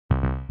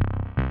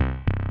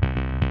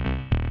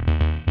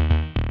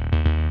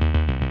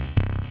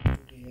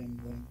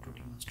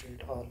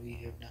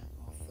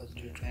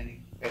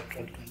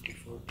Petrel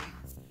 2014.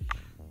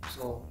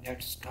 So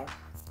let's start.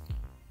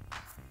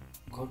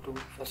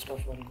 First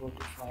of all go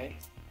to File,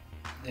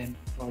 then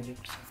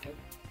Project Setup,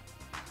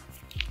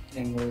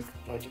 then go to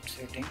Project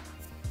Setting.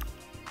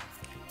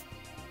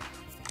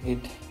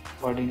 With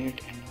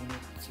Coordinate and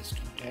Unit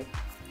System tab,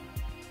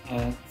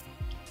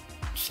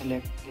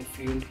 select the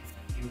field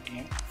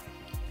UTM,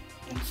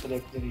 then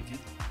select the region.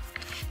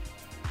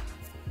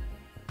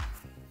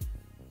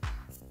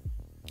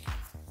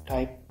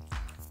 Type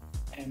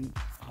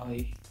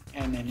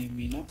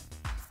MINNA,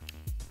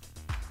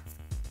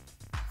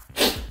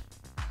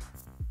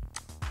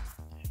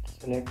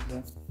 select the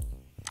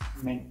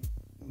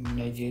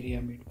Nigeria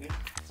midbelt,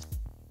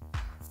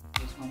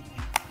 this one,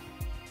 and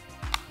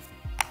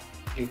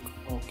click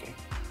OK.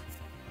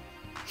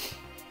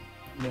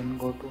 Then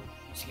go to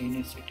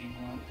miscellaneous setting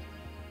 1,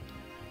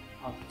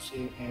 have to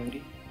save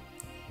every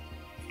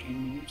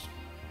 15 minutes,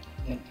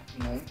 then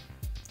apply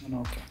and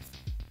OK.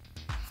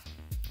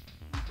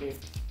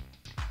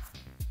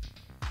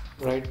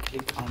 Right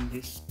click on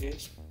this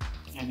space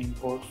and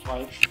import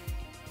file.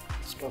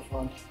 First of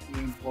all we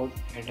import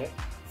header,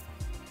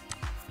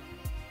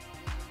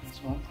 this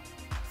one.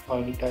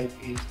 File type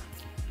is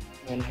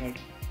wellhead.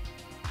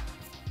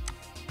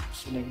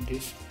 Select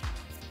this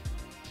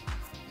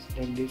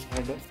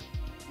header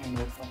and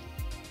open.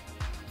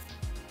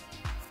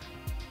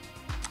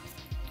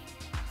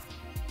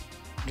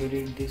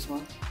 Delete this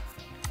one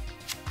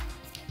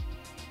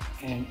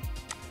and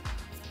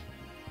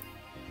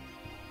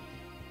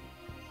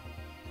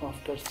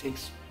after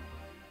 6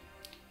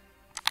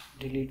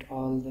 delete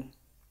all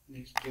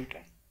this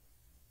data.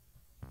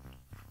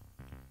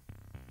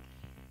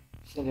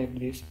 Select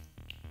this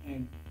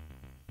and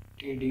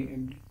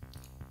TDM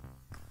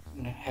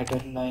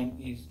header line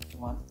is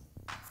 1.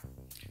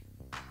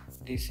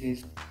 This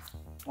is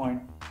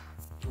 0.25.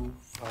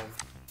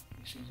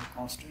 This is a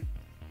constant.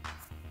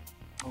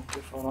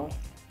 OK for all.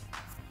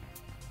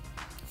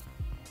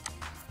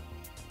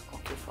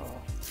 OK for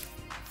all.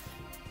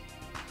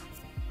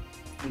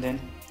 And then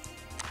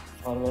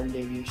for well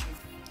deviation,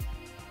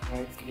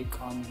 right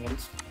click on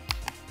wells,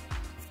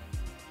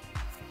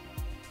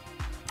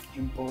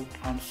 import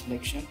on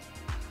selection,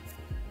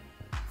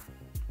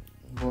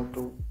 go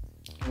to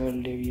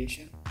well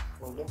deviation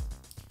folder,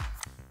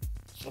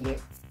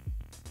 select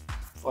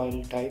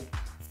file type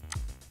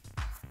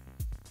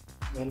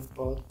well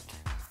path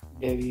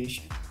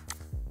deviation,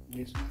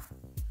 this one.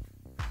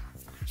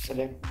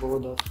 Select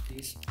both of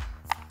these,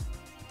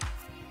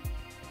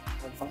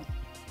 open.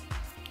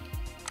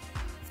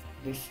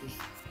 This is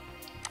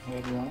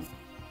well 1,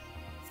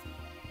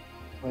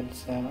 well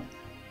 7,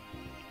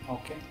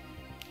 OK.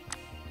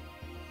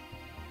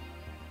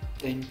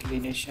 The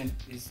inclination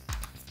is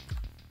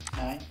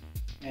 9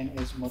 and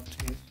azimuth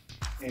is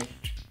 8.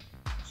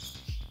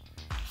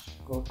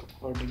 Go to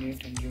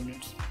Coordinate and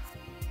Units,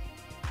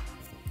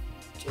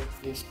 check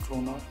this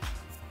true not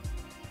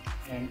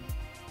and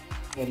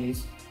well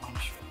is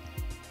unsure.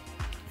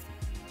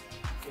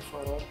 OK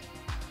for all.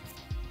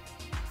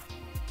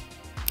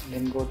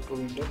 Then go to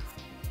window,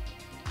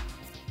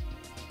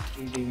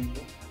 3D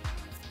window,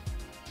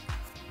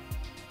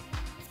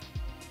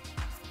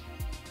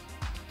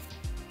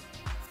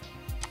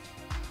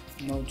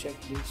 now check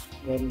this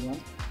well 1,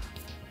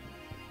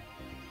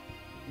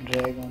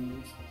 drag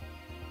on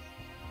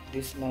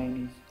this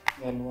line is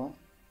well 1,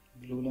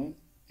 blue line,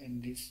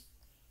 and this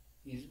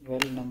is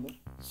well number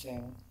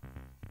 7.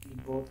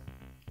 Both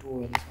two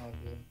wells are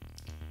there.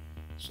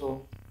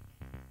 So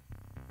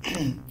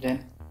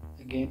then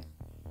again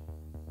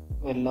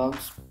well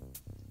logs.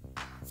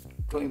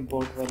 To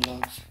import well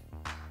logs,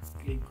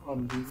 click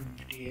on the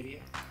empty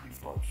area,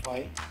 import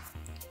file,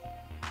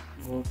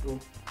 go to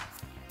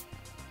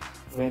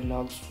well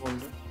logs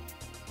folder,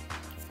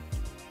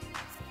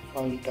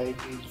 file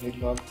type is well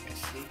log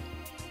sc,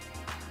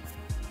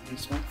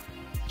 this one.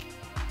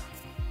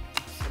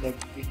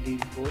 Select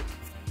these both,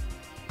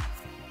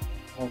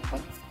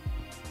 open,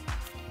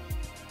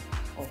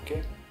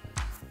 OK.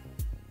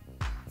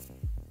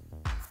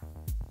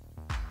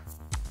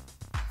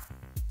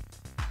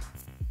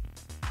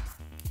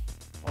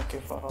 OK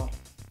for all.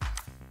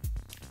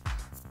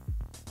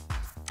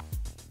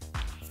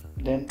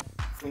 Then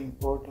to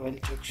import well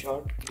check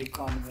shot, click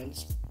on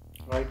wells,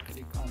 right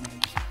click on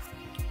wells,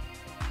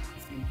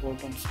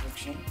 import on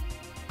selection,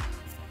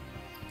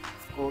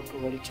 go to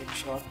well check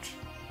shot,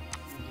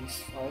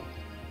 this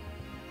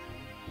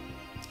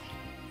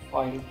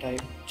file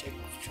type check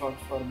shot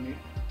format,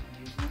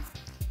 this one,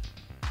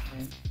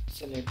 and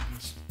select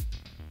this,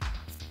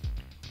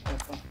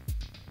 open.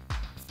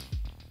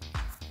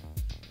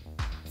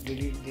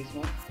 Delete this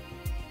one,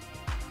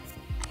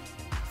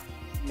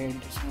 made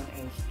this one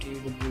as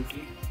TWT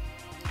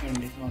and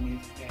this one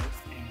is as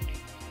empty.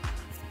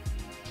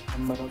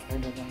 Number of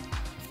header lines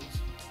is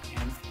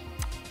and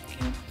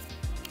again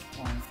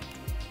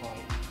 125.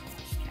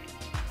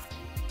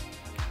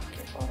 OK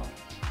for all.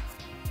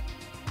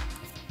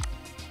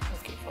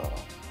 OK for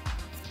all.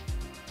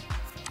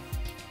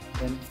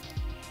 Then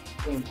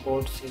to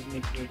import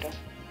seismic data,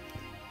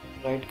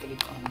 right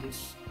click on this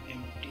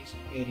empty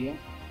area,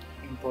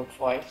 import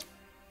file,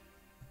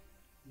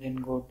 then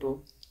go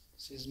to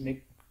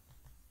seismic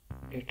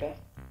data.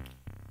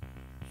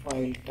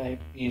 File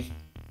type is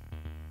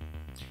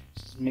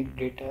seismic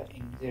data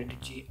in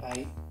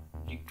ZGI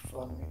brick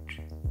format.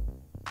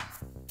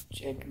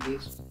 Check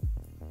this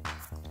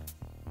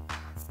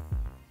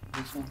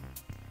one,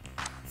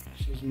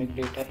 seismic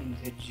data in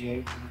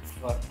ZGI brick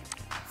format.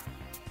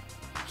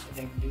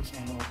 Select this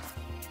and open.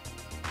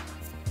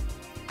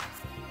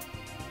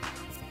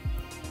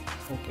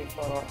 OK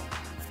for all.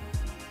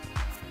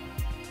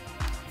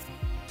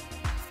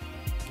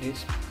 This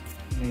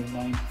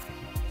line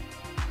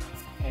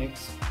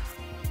X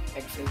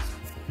axis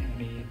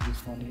and this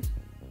one is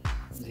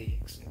Z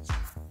axis.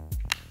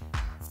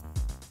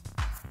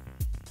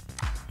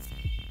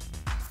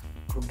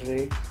 To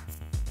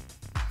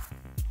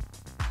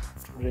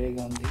drag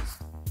on this,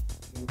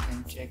 you can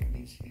check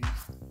this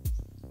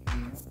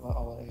is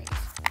our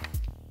else.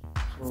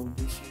 So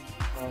this is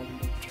all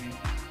the train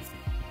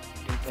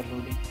data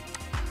loading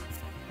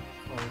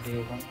for day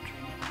 1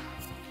 train.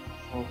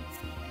 Hope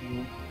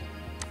you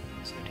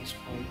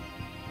satisfied.